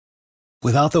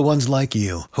Without the ones like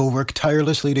you, who work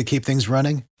tirelessly to keep things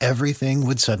running, everything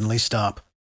would suddenly stop.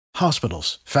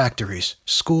 Hospitals, factories,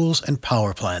 schools, and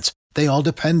power plants, they all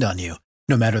depend on you.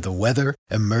 No matter the weather,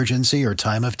 emergency, or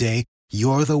time of day,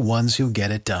 you're the ones who get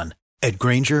it done. At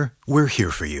Grainger, we're here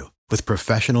for you with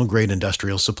professional-grade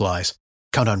industrial supplies.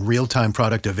 Count on real-time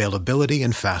product availability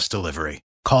and fast delivery.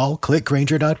 Call,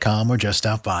 clickgrainger.com, or just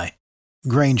stop by.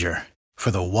 Grainger, for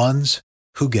the ones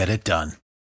who get it done.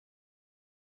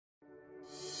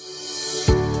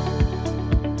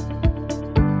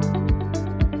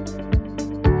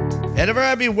 And a very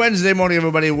happy Wednesday morning,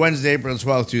 everybody. Wednesday, April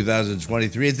 12th,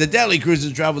 2023. It's the Daily Cruise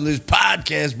and Travel News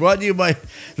Podcast brought to you by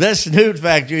The Snoot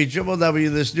Factory,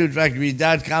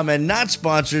 www.thesnootfactory.com, and not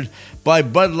sponsored by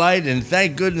Bud Light, and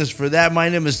thank goodness for that. My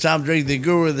name is Tom Drake, the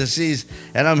Guru of the Seas,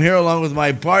 and I'm here along with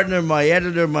my partner, my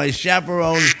editor, my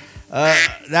chaperone,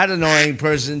 that annoying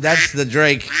person, that's the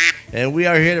Drake, and we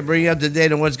are here to bring you up to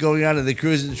date on what's going on in the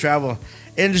cruise and travel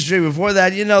industry. Before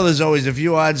that, you know there's always a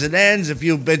few odds and ends, a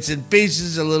few bits and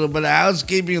pieces, a little bit of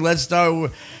housekeeping. Let's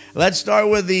start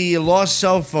with the lost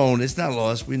cell phone. It's not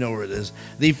lost. We know where it is.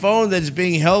 The phone that's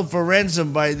being held for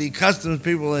ransom by the customs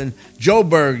people in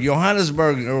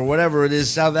Johannesburg, or whatever it is,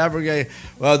 South Africa.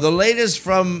 Well, the latest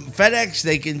from FedEx,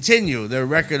 they continue their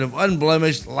record of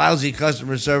unblemished, lousy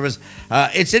customer service.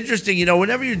 It's interesting, you know,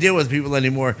 whenever you deal with people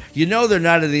anymore, you know they're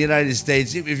not in the United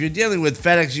States. If you're dealing with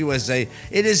FedEx USA,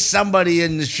 it is somebody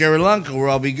in Sri Lanka where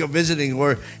I'll be visiting,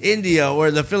 or India, or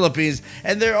the Philippines,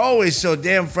 and they're always so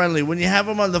damn friendly. When you have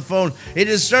them on the phone, it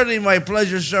is certainly my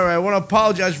pleasure, sir. I want to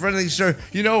apologize for anything, sir.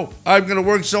 You know, I'm going to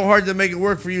work so hard to make it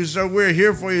work for you, sir. We're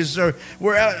here for you, sir.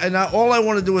 We're out, and all I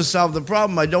want to do is solve the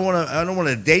problem. I don't want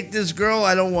to date this girl.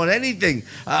 I don't want anything.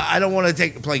 I don't want to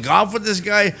play golf with this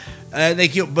guy.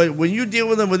 But when you deal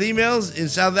with them with emails in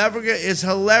South Africa, it's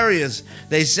hilarious.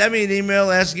 They send me an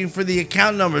email asking for the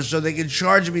account number so they can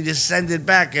charge me to send it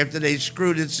back after they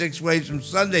screwed it 6 ways from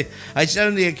Sunday. I sent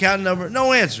them the account number.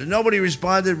 No answer. Nobody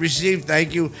responded. Received.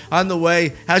 Thank you. On the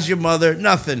way. How's your mother?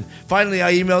 Nothing. Finally,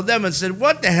 I emailed them and said,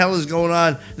 what the hell is going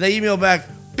on? They emailed back,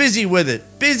 busy with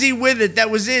it. Busy with it. That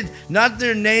was it. Not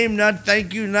their name, not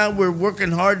thank you, not we're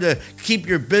working hard to keep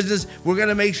your business. We're going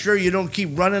to make sure you don't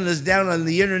keep running us down on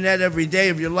the internet every day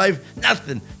of your life.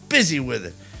 Nothing. Busy with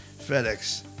it.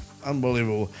 FedEx.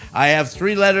 Unbelievable. I have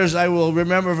 3 letters I will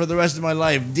remember for the rest of my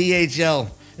life.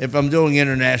 DHL. If I'm doing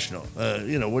international,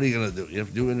 you know, what are you going to do? You have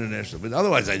to do international. But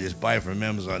otherwise, I just buy it from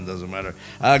Amazon. Doesn't matter.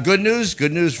 Good news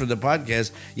for the podcast.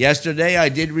 Yesterday, I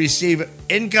did receive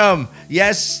income.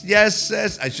 Yes.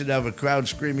 I should have a crowd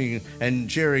screaming and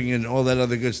cheering and all that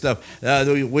other good stuff.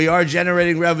 We are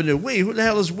generating revenue. We? Who the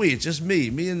hell is we? It's just me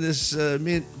and this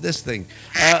thing.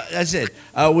 That's it.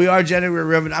 We are generating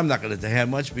revenue. I'm not going to have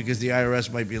much because the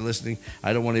IRS might be listening.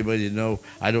 I don't want anybody to know.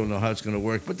 I don't know how it's going to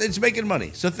work, but it's making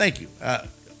money. So thank you.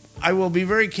 I will be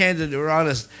very candid or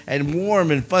honest and warm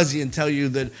and fuzzy and tell you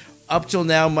that up till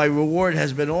now, my reward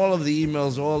has been all of the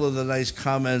emails, all of the nice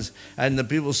comments, and the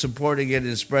people supporting it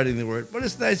and spreading the word. But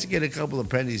it's nice to get a couple of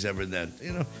pennies every then,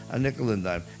 you know, a nickel and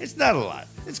dime. It's not a lot.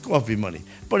 It's coffee money.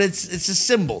 But it's a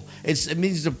symbol. It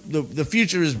means the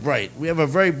future is bright. We have a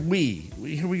very,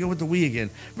 here we go with the we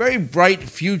again, very bright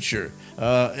future.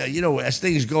 You know, as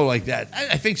things go like that.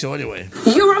 I think so anyway.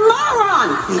 You're a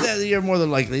moron! You're more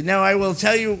than likely. Now, I will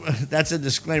tell you, that's a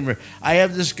disclaimer. I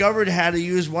have discovered how to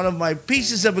use one of my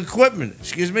pieces of equipment.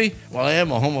 Excuse me? Well, I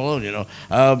am a home alone, you know.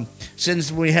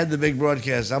 Since we had the big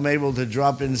broadcast, I'm able to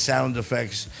drop in sound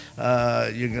effects.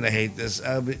 You're going to hate this.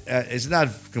 It's not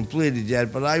completed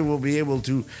yet, but I will be able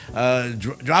to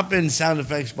drop in sound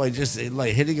effects by just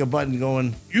like hitting a button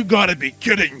going, you got to be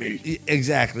kidding me.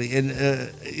 Exactly. And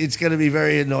it's going to be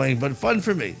very annoying, but fun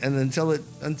for me. And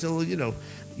until you know,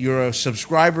 you're a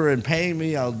subscriber and paying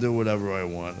me, I'll do whatever I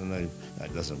want, and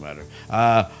that doesn't matter.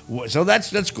 So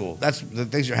that's cool.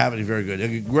 Things are happening very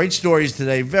good. Great stories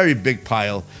today. Very big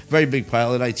pile.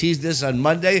 And I teased this on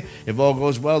Monday. If all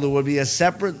goes well, there will be a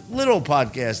separate little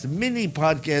podcast, a mini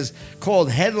podcast called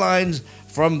Headlines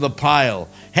from the Pile.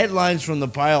 Headlines from the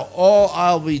Pile. All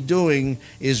I'll be doing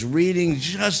is reading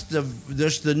just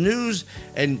the news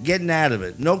and getting out of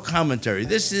it. No commentary.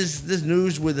 This is this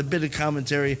news with a bit of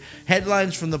commentary.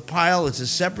 Headlines from the Pile. It's a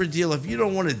separate deal. If you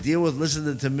don't want to deal with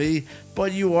listening to me,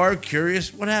 but you are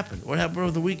curious, what happened? What happened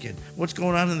over the weekend? What's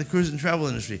going on in the cruise and travel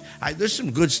industry? There's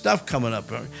some good stuff coming up.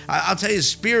 I'll tell you,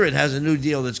 Spirit has a new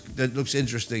deal that looks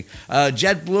interesting.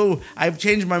 JetBlue, I've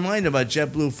changed my mind about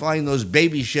JetBlue flying those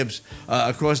baby ships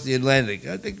across the Atlantic.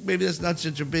 I think maybe that's not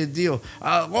such a big deal.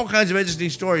 All kinds of interesting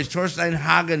stories. Torstein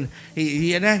Hagen,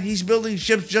 he's building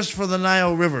ships just for the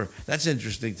Nile River. That's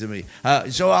interesting to me.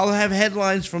 So I'll have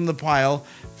headlines from the pile,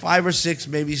 5 or 6,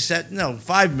 maybe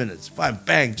 5 minutes,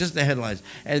 bang, just the headlines,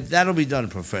 and that'll be done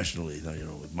professionally,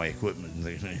 with my equipment.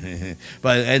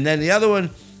 And then the other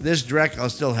one, this direct, I'll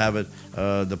still have it,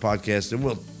 the podcast, and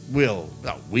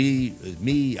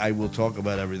I will talk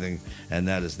about everything, and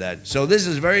that is that. So this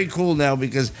is very cool now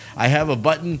because I have a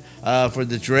button for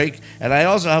the Drake, and I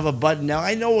also have a button. Now,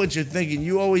 I know what you're thinking.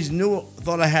 You always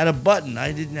thought I had a button.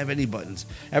 I didn't have any buttons.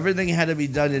 Everything had to be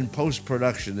done in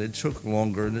post-production. It took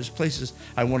longer, and there's places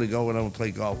I want to go when I want to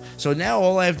play golf. So now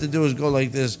all I have to do is go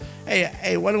like this.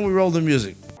 Hey, why don't we roll the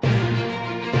music?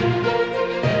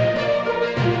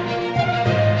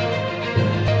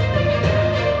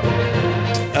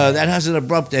 That has an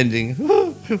abrupt ending.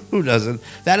 Who doesn't?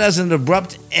 That has an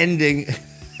abrupt ending.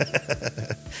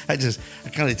 I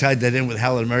kind of tied that in with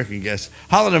Holland American Guest.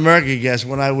 Holland American Guest,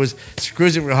 when I was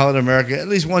cruising for Holland America, at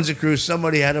least once a cruise,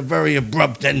 somebody had a very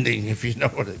abrupt ending, if you know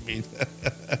what I mean.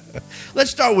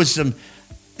 Let's start with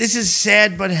this is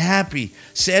sad but happy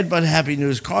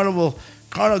news. Carnival,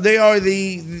 they are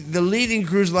the leading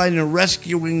cruise line in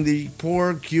rescuing the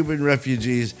poor Cuban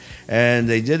refugees, and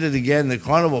they did it again. The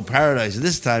Carnival Paradise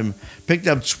this time picked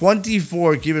up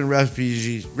 24 Cuban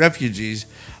refugees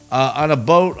on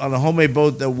a homemade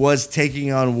boat that was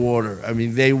taking on water. I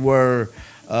mean, they were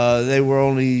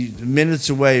only minutes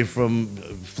away from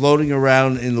floating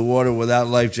around in the water without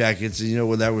life jackets, and you know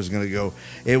where that was going to go.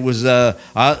 It was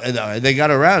they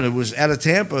got around. It was out of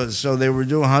Tampa, so they were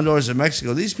doing Honduras and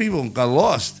Mexico. These people got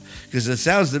lost because it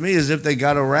sounds to me as if they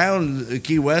got around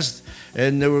Key West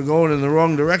and they were going in the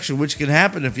wrong direction, which can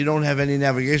happen if you don't have any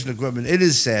navigation equipment. It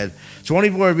is sad.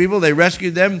 24 people, they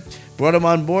rescued them, brought them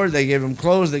on board, they gave them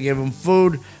clothes, they gave them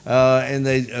food, and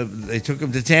they took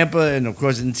them to Tampa. And, of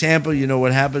course, in Tampa, you know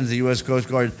what happens. The U.S. Coast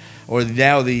Guard, or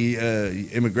now the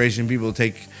immigration people,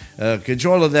 take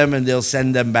control of them, and they'll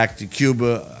send them back to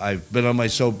Cuba. I've been on my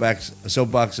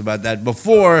soapbox about that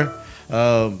before.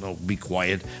 Be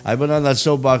quiet. I've been on that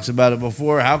soapbox about it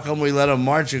before. How come we let them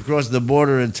march across the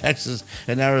border in Texas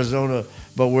and Arizona,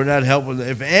 but we're not helping them?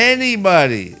 If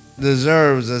anybody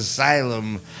deserves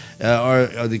asylum,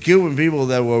 are the Cuban people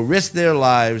that will risk their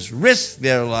lives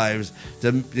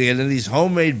to get in these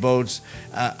homemade boats.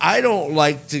 I don't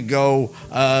like to go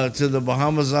to the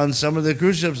Bahamas on some of the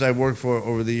cruise ships I've worked for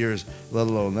over the years, let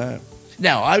alone that.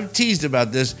 Now, I've teased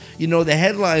about this. The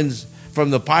headlines from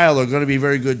the pile are going to be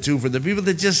very good too for the people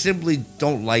that just simply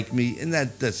don't like me, and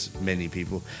that's many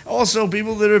people. Also,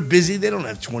 people that are busy, they don't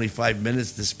have 25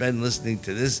 minutes to spend listening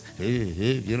to this.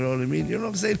 You know what I mean? You know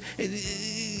what I'm saying?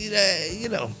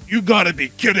 You gotta be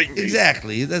kidding me.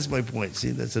 Exactly. That's my point.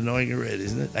 See, that's annoying already,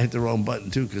 isn't it? I hit the wrong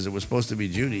button too because it was supposed to be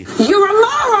Judy. You're a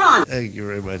moron! Thank you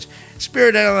very much.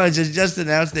 Spirit Airlines has just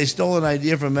announced they stole an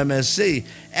idea from MSC.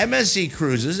 MSC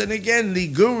Cruises, and again, the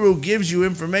guru gives you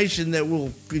information that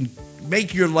will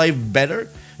make your life better.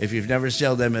 If you've never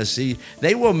sailed MSC,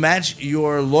 they will match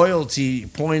your loyalty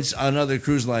points on other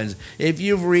cruise lines. If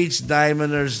you've reached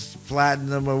Diamond or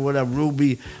Platinum or whatever,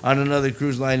 Ruby on another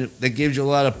cruise line, that gives you a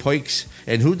lot of points.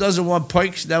 And who doesn't want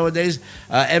points nowadays?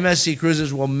 MSC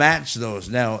Cruises will match those.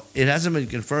 Now, it hasn't been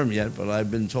confirmed yet, but I've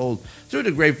been told through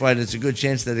the grapevine it's a good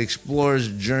chance that Explorers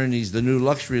Journeys, the new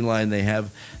luxury line they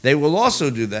have, they will also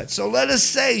do that. So let us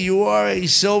say you are a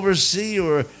Silversea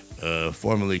or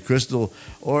formerly Crystal,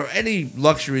 or any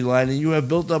luxury line, and you have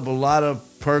built up a lot of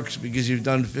perks because you've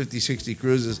done 50, 60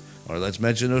 cruises, or let's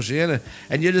mention Oceania,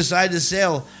 and you decide to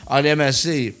sail on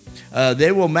MSC,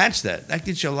 they will match that. That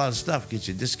gets you a lot of stuff, gets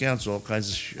you discounts, all kinds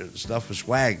of stuff for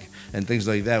swag and things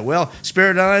like that. Well,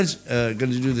 Spirit Airlines going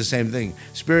to do the same thing.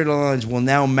 Spirit Airlines will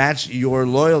now match your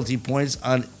loyalty points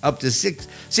on up to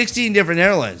 16 different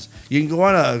airlines. You can go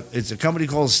on it's a company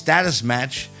called Status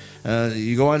Match.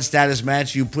 You go on Status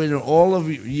Match, you put in all of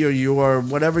your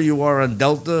whatever you are on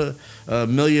Delta,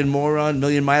 Million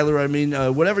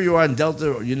Miler, whatever you are on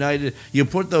Delta or United, you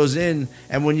put those in,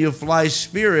 and when you fly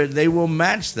Spirit, they will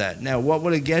match that. Now, what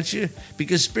would it get you?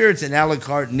 Because Spirit's an a la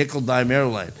carte nickel-dime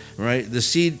airline, right? The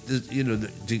seat,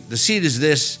 the seat is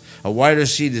this, a wider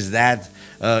seat is that.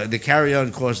 The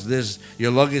carry-on costs this,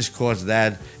 your luggage costs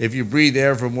that. If you breathe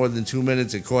air for more than 2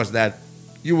 minutes, it costs that.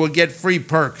 You will get free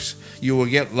perks. You will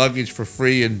get luggage for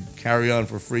free and carry-on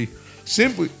for free.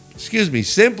 Simply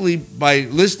by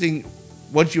listing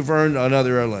what you've earned on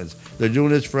other airlines. They're doing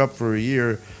this for a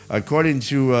year. According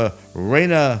to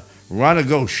Reina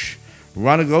Ranagosh.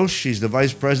 She's the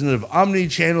vice president of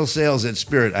omni-channel sales at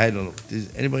Spirit. I don't know.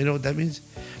 Does anybody know what that means?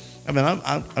 I mean,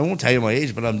 I won't tell you my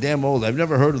age, but I'm damn old. I've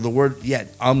never heard of the word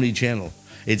yet, omni-channel.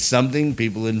 It's something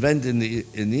people invent in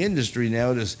the industry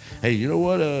now. Just, hey, you know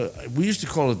what? We used to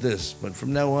call it this, but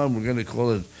from now on, we're going to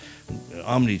call it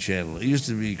omni-channel. It used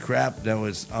to be crap, now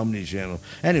it's omni-channel.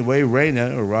 Anyway,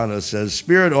 Rana says,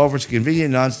 Spirit offers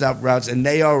convenient nonstop routes, and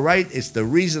they are right. It's the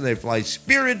reason they fly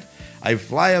Spirit. I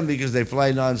fly them because they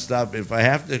fly nonstop. If I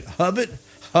have to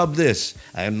hub this.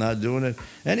 I am not doing it.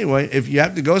 Anyway, if you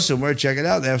have to go somewhere, check it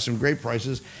out. They have some great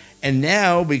prices. And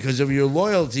now, because of your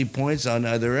loyalty points on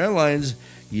other airlines,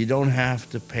 you don't have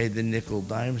to pay the nickel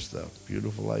dime stuff.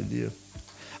 Beautiful idea.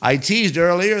 I teased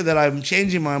earlier that I'm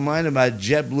changing my mind about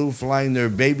JetBlue flying their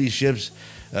baby ships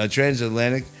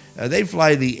transatlantic. They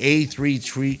fly the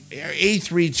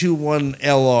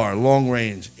A321LR, long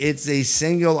range. It's a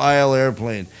single aisle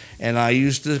airplane. And I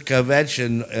used to kvetch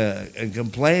and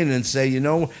complain and say,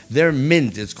 they're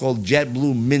mint. It's called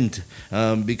JetBlue Mint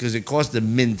because it costs a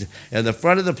mint. At the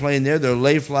front of the plane there are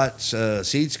lay flat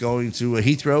seats going to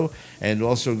Heathrow and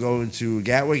also going to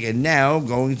Gatwick and now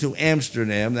going to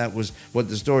Amsterdam. That was what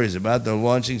the story is about. They're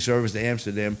launching service to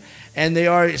Amsterdam. And they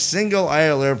are single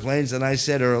aisle airplanes. And I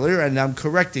said earlier, and I'm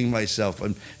correcting myself.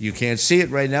 And you can't see it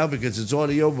right now because it's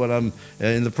audio, but I'm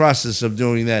in the process of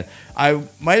doing that. I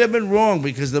might have been wrong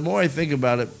because the more I think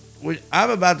about it, I'm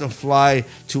about to fly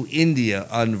to India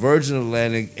on Virgin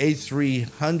Atlantic,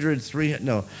 A300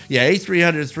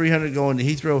 300 going to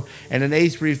Heathrow, and an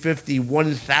A350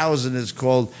 1000 is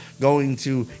called going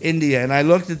to India. And I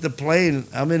looked at the plane.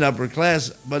 I'm in upper class,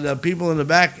 but people in the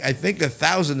back, I think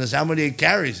 1,000 is how many it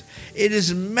carries. It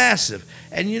is massive.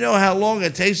 And you know how long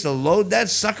it takes to load that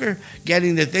sucker,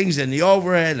 getting the things in the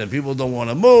overhead, and people don't want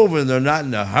to move, and they're not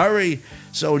in a hurry.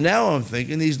 So now I'm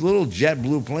thinking these little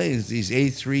JetBlue planes, these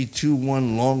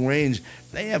A321 long range,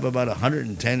 they have about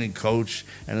 110 in coach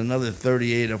and another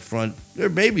 38 up front. They're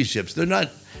baby ships. They're not,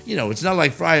 it's not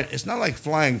like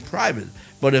flying private.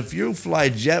 But if you fly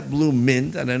JetBlue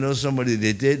Mint, and I know somebody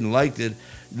that did and liked it,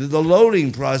 the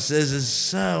loading process is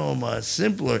so much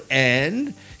simpler.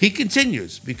 And he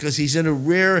continues because he's in a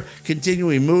rare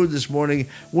continuing mood this morning.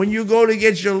 When you go to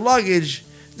get your luggage,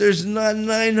 there's not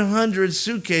 900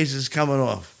 suitcases coming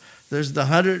off. There's the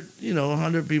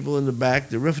 100 people in the back,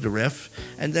 the riff,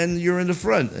 and then you're in the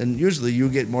front. And usually you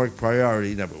get marked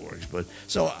priority. It never works. But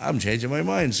so I'm changing my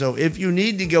mind. So if you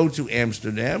need to go to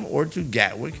Amsterdam or to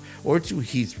Gatwick or to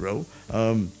Heathrow,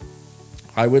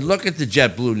 I would look at the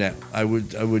JetBlue now. I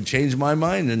would change my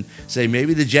mind and say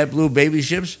maybe the JetBlue baby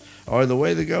ships are the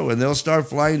way to go. And they'll start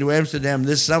flying to Amsterdam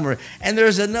this summer. And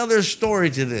there's another story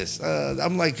to this.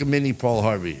 I'm like a mini Paul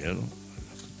Harvey,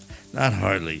 Not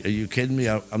hardly. Are you kidding me?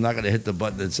 I'm not going to hit the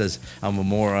button that says I'm a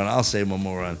moron. I'll say I'm a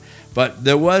moron. But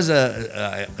there was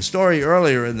a story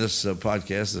earlier in this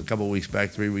podcast, a couple of weeks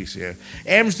back, 3 weeks ago.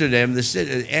 Amsterdam,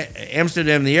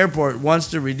 the airport,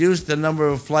 wants to reduce the number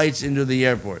of flights into the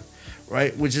airport.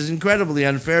 Right, which is incredibly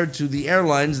unfair to the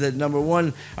airlines that, number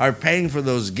one, are paying for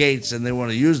those gates and they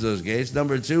want to use those gates.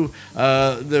 Number two,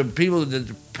 the people that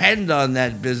depend on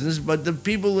that business, but the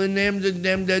people in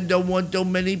Amsterdam that don't want so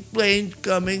many planes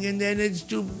coming, and then it's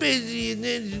too busy and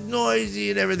then it's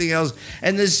noisy and everything else,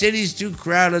 and the city's too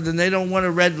crowded and they don't want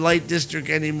a red light district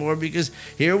anymore because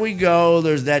here we go,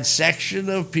 there's that section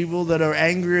of people that are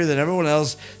angrier than everyone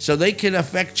else, so they can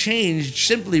affect change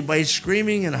simply by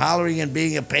screaming and hollering and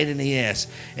being a pain in the ass.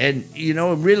 And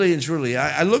really and truly,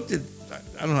 I looked at,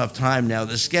 I don't have time now,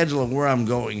 the schedule of where I'm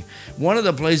going. One of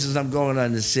the places I'm going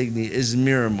on this Sydney is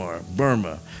Miramar,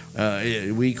 Burma.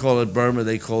 We call it Burma,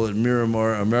 they call it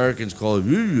Miramar. Americans call it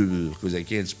because they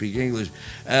can't speak English.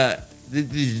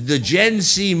 The Gen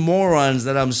Z morons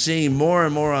that I'm seeing more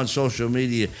and more on social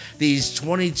media, these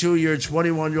 22-year,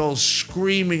 21-year-old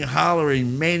screaming,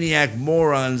 hollering, maniac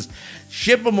morons,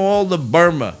 ship them all to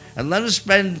Burma and let them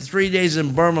spend 3 days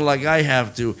in Burma like I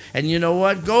have to. And you know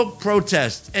what? Go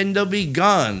protest and they'll be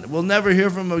gone. We'll never hear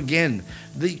from them again.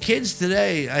 The kids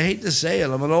today, I hate to say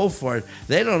it, I'm an old fart,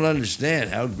 they don't understand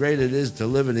how great it is to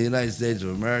live in the United States of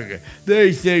America.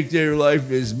 They think their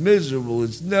life is miserable.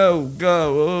 It's no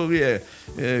go. Oh, yeah.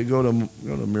 Go to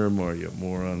Miramar, you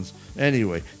morons.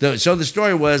 Anyway, so the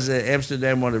story was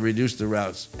Amsterdam wanted to reduce the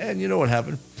routes. And you know what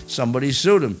happened? Somebody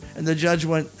sued him. And the judge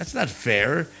went, that's not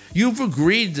fair. You've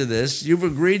agreed to this. You've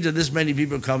agreed to this many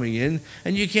people coming in.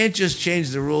 And you can't just change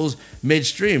the rules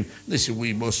midstream. They said,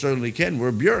 we most certainly can.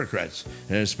 We're bureaucrats.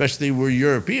 And especially we're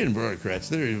European bureaucrats.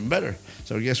 They're even better.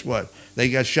 So guess what? They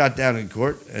got shot down in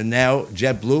court. And now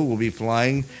JetBlue will be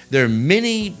flying their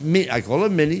I call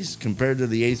them minis compared to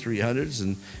the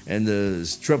A300s and the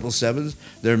 777s.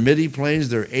 They're midi planes.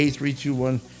 They're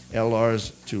A321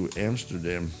 LRs to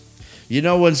Amsterdam. You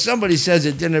know, when somebody says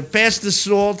at dinner, pass the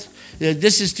salt,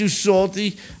 this is too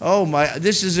salty. Oh, my,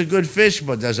 this is a good fish,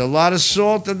 but there's a lot of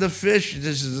salt in the fish.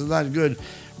 This is not good.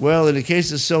 Well, in the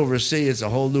case of Silversea, it's a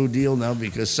whole new deal now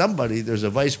because there's a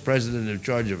vice president in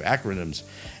charge of acronyms.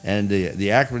 And the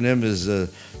acronym is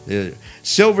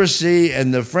Silversea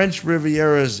and the French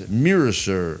Riviera's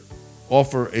Mirasur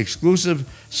offer exclusive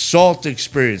salt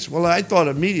experience. Well, I thought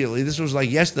immediately this was like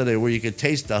yesterday where you could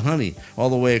taste the honey all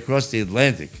the way across the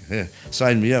Atlantic.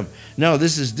 Sign me up. No,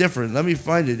 this is different. Let me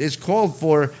find it. It's called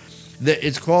their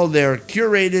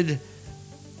curated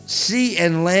Sea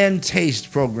and Land Taste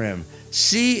Program.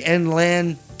 Sea and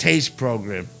Land Taste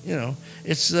Program. You know,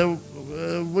 it's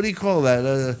what do you call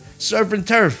that? Surf and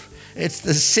turf. It's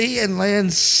the Sea and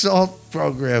Land Salt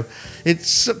Program.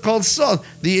 It's called SALT.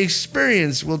 The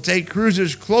experience will take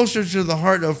cruisers closer to the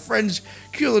heart of French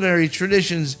culinary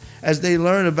traditions as they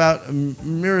learn about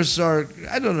Mirasur.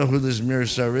 I don't know who this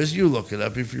Mirasur is. You look it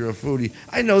up if you're a foodie.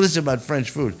 I know this about French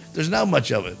food. There's not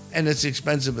much of it, and it's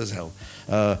expensive as hell.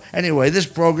 Anyway, this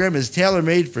program is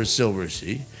tailor-made for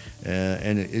Silversea.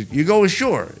 You go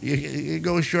ashore. You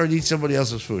go ashore and eat somebody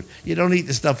else's food. You don't eat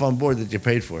the stuff on board that you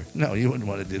paid for. No, you wouldn't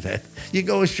want to do that. You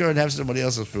go ashore and have somebody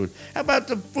else's food. How about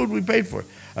the food we paid for?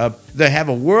 They have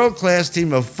a world-class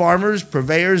team of farmers,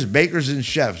 purveyors, bakers, and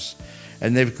chefs.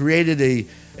 And they've created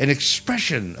an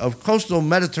expression of coastal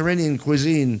Mediterranean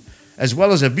cuisine as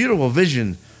well as a beautiful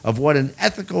vision of what an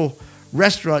ethical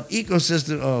restaurant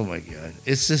ecosystem. Oh, my God.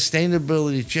 It's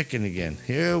sustainability chicken again.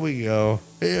 Here we go.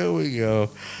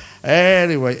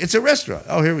 Anyway, it's a restaurant.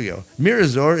 Oh, here we go.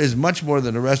 Mirasur is much more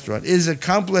than a restaurant. It is a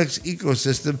complex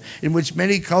ecosystem in which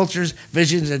many cultures,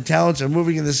 visions, and talents are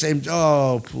moving in the same...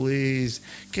 Oh, please.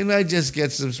 Can I just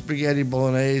get some spaghetti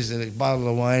bolognese and a bottle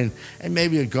of wine and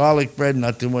maybe a garlic bread,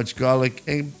 not too much garlic,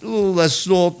 and a little less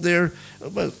salt there?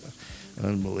 But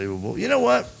unbelievable. You know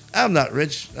what? I'm not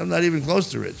rich. I'm not even close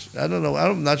to rich. I don't know.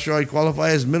 I'm not sure I qualify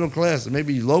as middle class,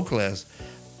 maybe low class.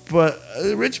 But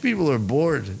rich people are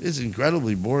bored. It's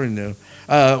incredibly boring now.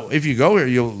 If you go here,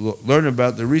 you'll learn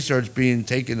about the research being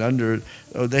taken under.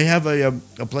 They have a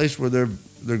place where they're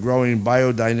growing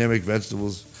biodynamic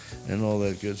vegetables and all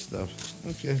that good stuff.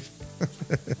 Okay.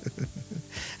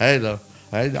 I know.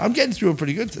 I'm getting through it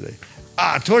pretty good today.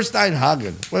 Torstein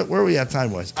Hagen. Where are we at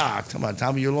time-wise? Come on,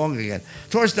 Tommy, you're long again.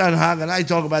 Torstein Hagen, I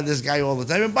talk about this guy all the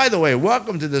time. And by the way,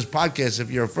 welcome to this podcast if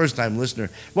you're a first-time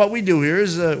listener. What we do here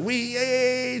is,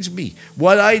 it's me.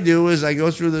 What I do is I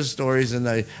go through the stories and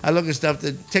I look at stuff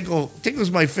that tickles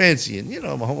my fancy. And,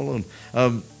 I'm home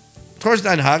alone.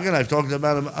 Torstein Hagen, I've talked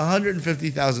about him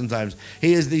 150,000 times.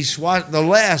 He is the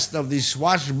last of the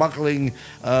swashbuckling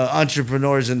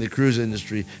entrepreneurs in the cruise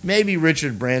industry. Maybe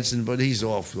Richard Branson, but he's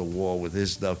off the wall with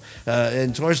his stuff.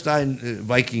 And Torstein,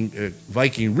 Viking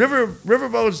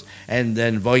riverboats, and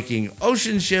then Viking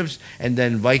ocean ships, and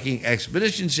then Viking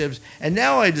expedition ships. And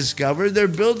now I discover they're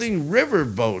building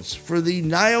riverboats for the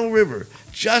Nile River,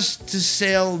 just to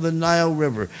sail the Nile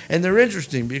River. And they're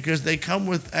interesting because they come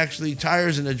with actually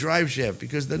tires and a drive shaft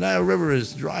because the Nile River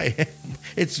is dry.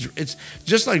 It's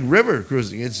just like river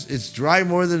cruising. It's dry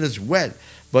more than it's wet.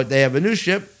 But they have a new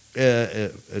ship.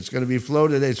 It's going to be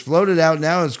floated. It's floated out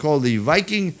now. It's called the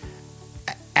Viking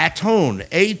Aton,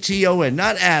 A-T-O-N,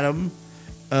 not Adam,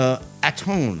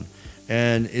 Aton.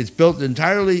 And it's built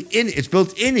entirely it's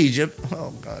built in Egypt.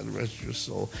 Oh, God, rest your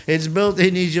soul. It's built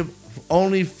in Egypt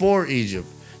only for Egypt.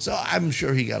 So I'm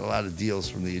sure he got a lot of deals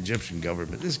from the Egyptian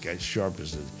government. This guy's sharp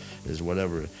as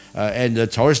whatever. And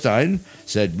Torstein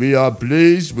said, "We are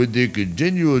pleased with the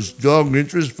continuous strong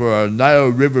interest for our Nile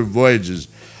River voyages.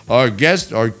 Our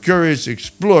guests are curious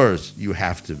explorers. You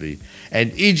have to be.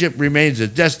 And Egypt remains a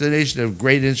destination of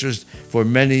great interest for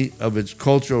many of its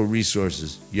cultural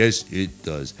resources." Yes, it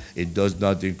does. It does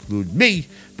not include me,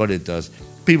 but it does.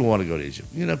 People want to go to Egypt.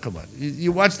 Come on.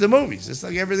 You watch the movies. It's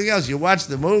like everything else. You watch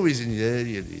the movies and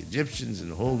you the Egyptians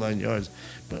and the whole 9 yards.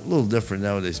 But a little different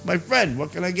nowadays. My friend,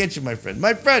 what can I get you, my friend?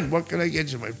 My friend, what can I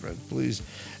get you, my friend? Please.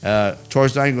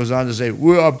 Torstein goes on to say,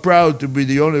 "We are proud to be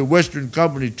the only Western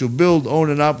company to build, own,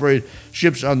 and operate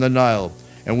ships on the Nile.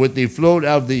 And with the float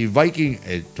of the Viking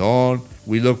at dawn,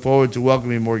 we look forward to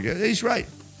welcoming more guests." He's right.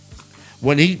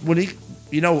 When he,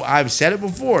 I've said it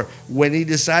before. When he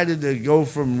decided to go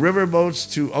from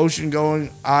riverboats to ocean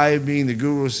going, I, being the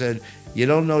guru, said, "You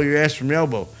don't know your ass from your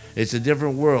elbow. It's a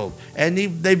different world." And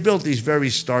they built these very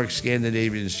stark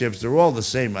Scandinavian ships. They're all the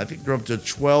same. I think they're up to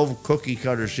 12 cookie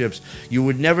cutter ships. You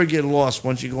would never get lost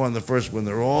once you go on the first one.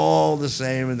 They're all the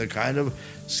same, and they're kind of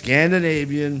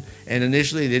Scandinavian. And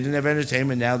initially they didn't have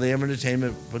entertainment. Now they have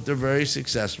entertainment, but they're very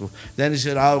successful. Then he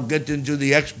said, "I'll get into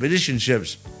the expedition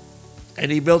ships."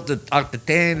 And he built the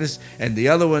Octatanus and the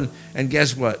other one, and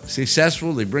guess what?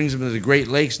 Successful. He brings them to the Great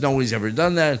Lakes. Nobody's ever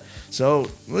done that.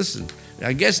 So listen,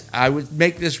 I guess I would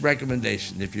make this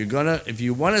recommendation. If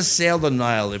you want to sail the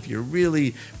Nile,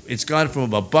 it's gone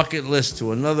from a bucket list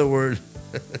to another word.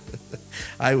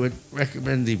 I would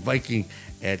recommend the Viking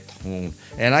at home.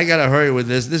 And I gotta hurry with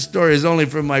this. This story is only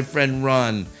from my friend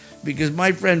Ron, because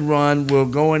my friend Ron will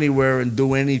go anywhere and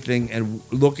do anything and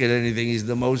look at anything. He's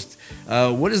the most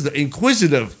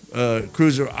inquisitive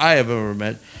cruiser I have ever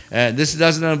met. And this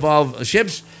doesn't involve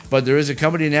ships, but there is a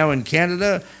company now in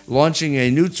Canada launching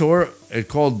a new tour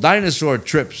called Dinosaur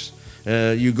Trips.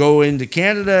 You go into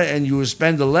Canada and you will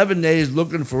spend 11 days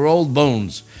looking for old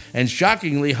bones. And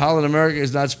shockingly, Holland America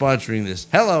is not sponsoring this.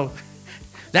 Hello.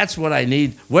 That's what I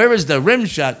need. Where is the rim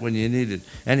shot when you need it?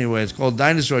 Anyway, it's called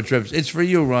Dinosaur Trips. It's for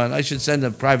you, Ron. I should send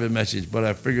a private message, but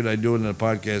I figured I'd do it in a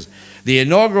podcast. The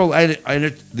inaugural,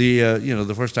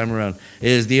 the first time around,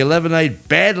 is the 11-night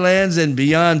Badlands and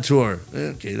Beyond tour.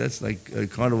 Okay, that's like a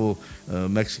Carnival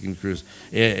Mexican cruise.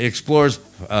 It explores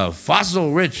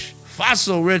fossil-rich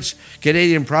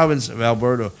Canadian province of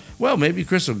Alberta. Well, maybe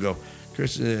Chris will go.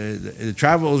 The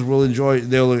travelers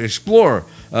they'll explore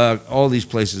all these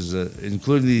places,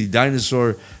 including the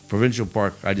Dinosaur Provincial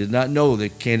Park. I did not know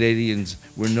that Canadians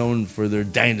were known for their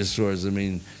dinosaurs. I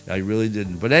mean, I really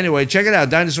didn't. But anyway, check it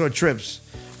out, Dinosaur Trips.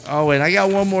 Oh, and I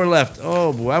got one more left.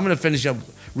 Oh, boy, I'm going to finish up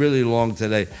really long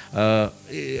today.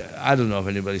 I don't know if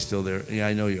anybody's still there. Yeah,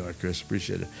 I know you are, Chris.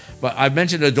 Appreciate it. But I've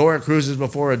mentioned Adora Cruises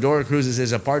before. Adora Cruises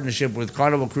is a partnership with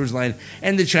Carnival Cruise Line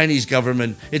and the Chinese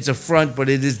government. It's a front, but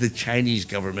it is the Chinese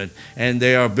government. And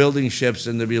they are building ships,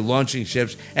 and they'll be launching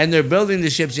ships. And they're building the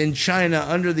ships in China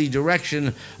under the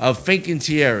direction of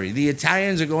Fincantieri. The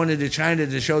Italians are going into China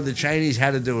to show the Chinese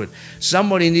how to do it.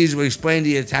 Somebody needs to explain to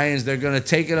the Italians they're going to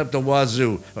take it up the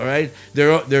wazoo, all right?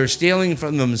 They're stealing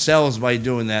from themselves by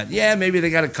doing that. Yeah, maybe they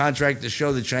got a contract to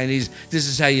show the Chinese this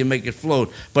is how you make it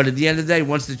float. But at the end of the day,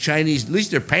 once the Chinese, at least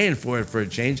they're paying for it for a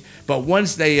change, but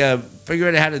once they figure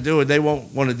out how to do it, they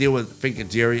won't want to deal with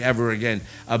Fincantieri ever again.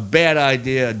 A bad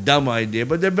idea, a dumb idea,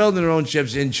 but they're building their own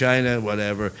ships in China,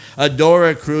 whatever.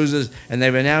 Adora Cruises, and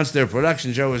they've announced their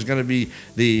production show is going to be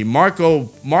the Marco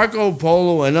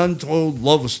Polo, An Untold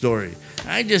Love Story.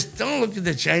 I just don't look at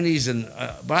the Chinese,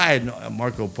 but I had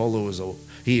Marco Polo was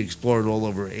he explored all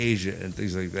over Asia and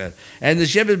things like that. And the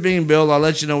ship is being built. I'll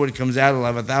let you know when it comes out. It'll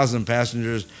have 1,000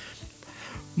 passengers.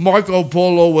 Marco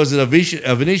Polo was a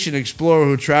Venetian explorer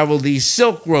who traveled the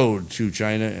Silk Road to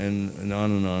China and on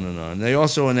and on and on. They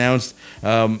also announced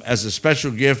as a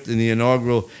special gift in the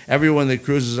inaugural, everyone that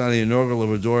cruises on the inaugural of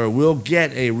Adora will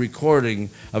get a recording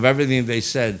of everything they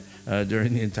said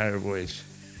during the entire voyage.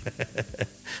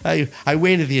 I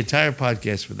waited the entire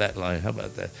podcast for that line. How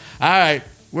about that? All right.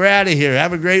 We're out of here.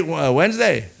 Have a great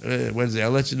Wednesday.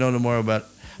 I'll let you know tomorrow about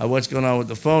what's going on with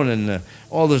the phone and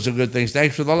all those are good things.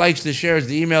 Thanks for the likes, the shares,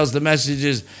 the emails, the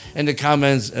messages, and the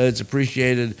comments. It's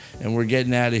appreciated. And we're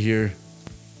getting out of here.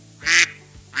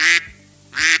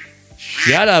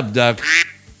 Shut up, duck.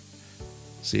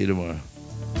 See you tomorrow.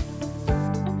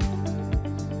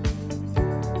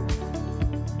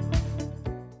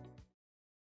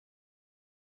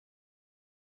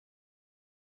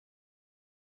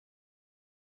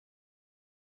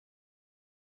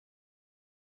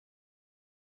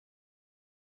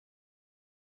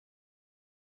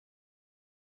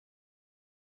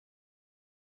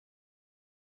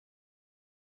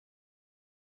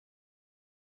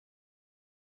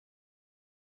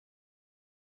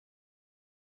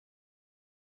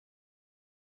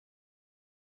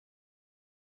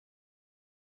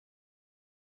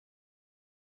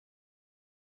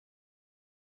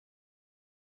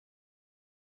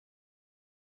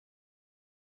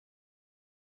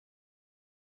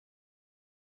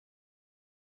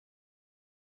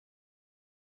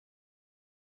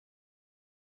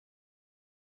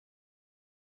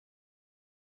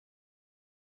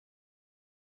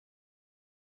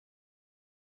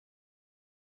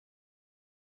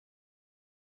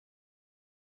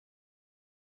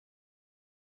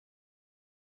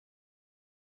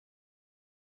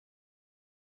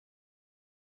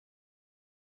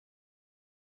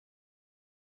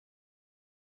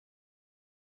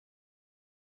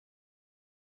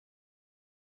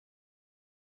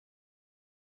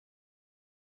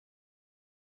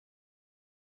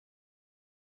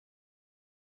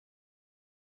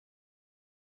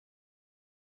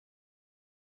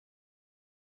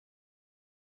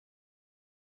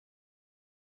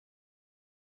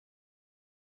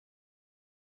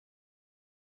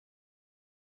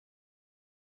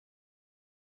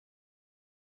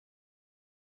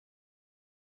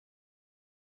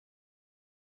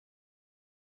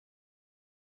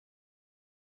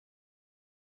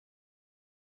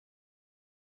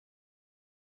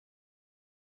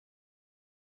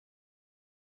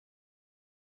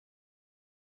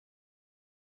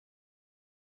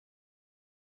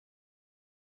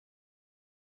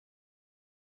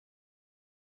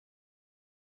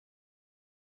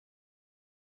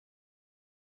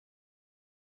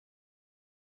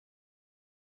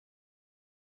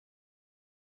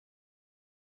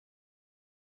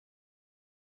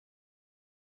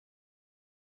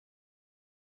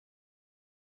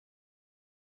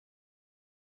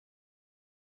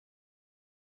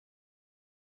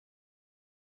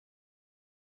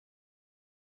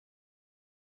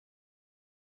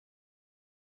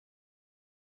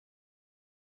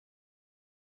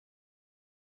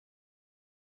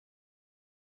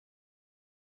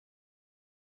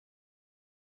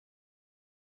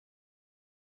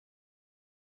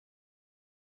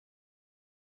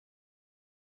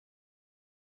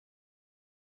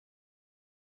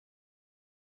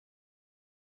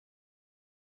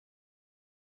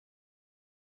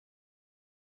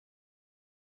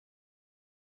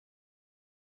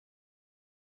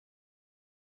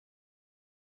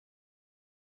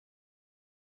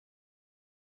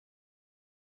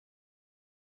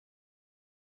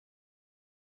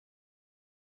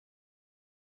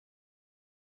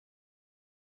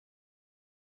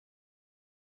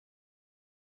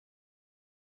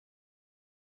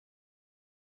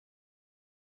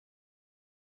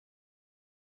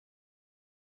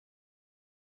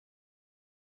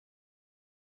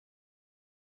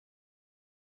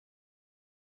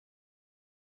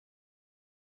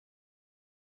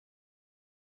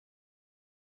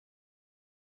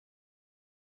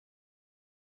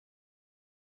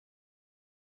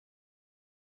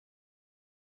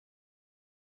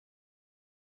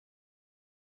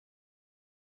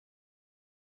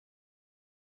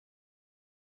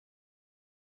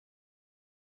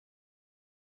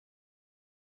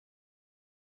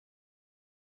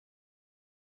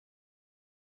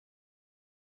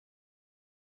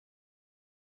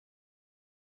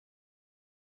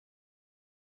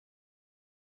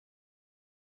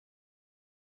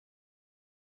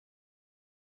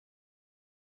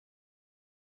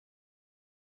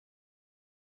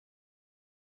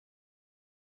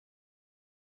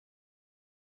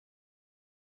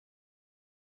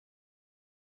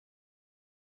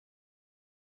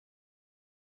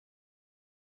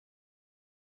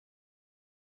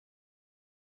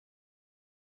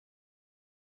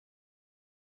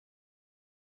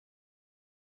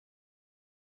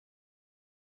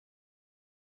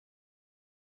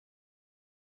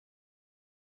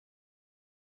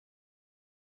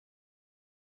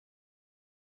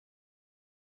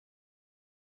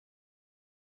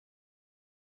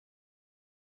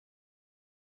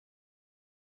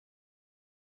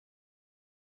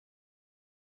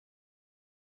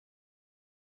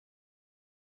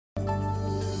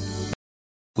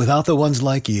 Without the ones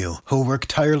like you, who work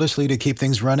tirelessly to keep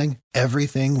things running,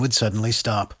 everything would suddenly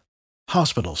stop.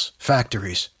 Hospitals,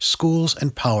 factories, schools,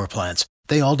 and power plants,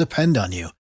 they all depend on you.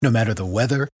 No matter the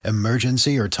weather,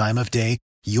 emergency, or time of day,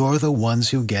 you're the ones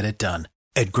who get it done.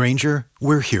 At Grainger,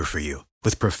 we're here for you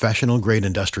with professional-grade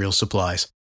industrial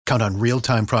supplies. Count on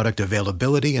real-time product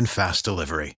availability and fast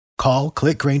delivery. Call,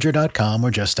 click Grainger.com, or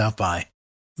just stop by.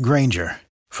 Grainger,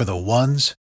 for the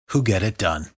ones who get it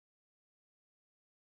done.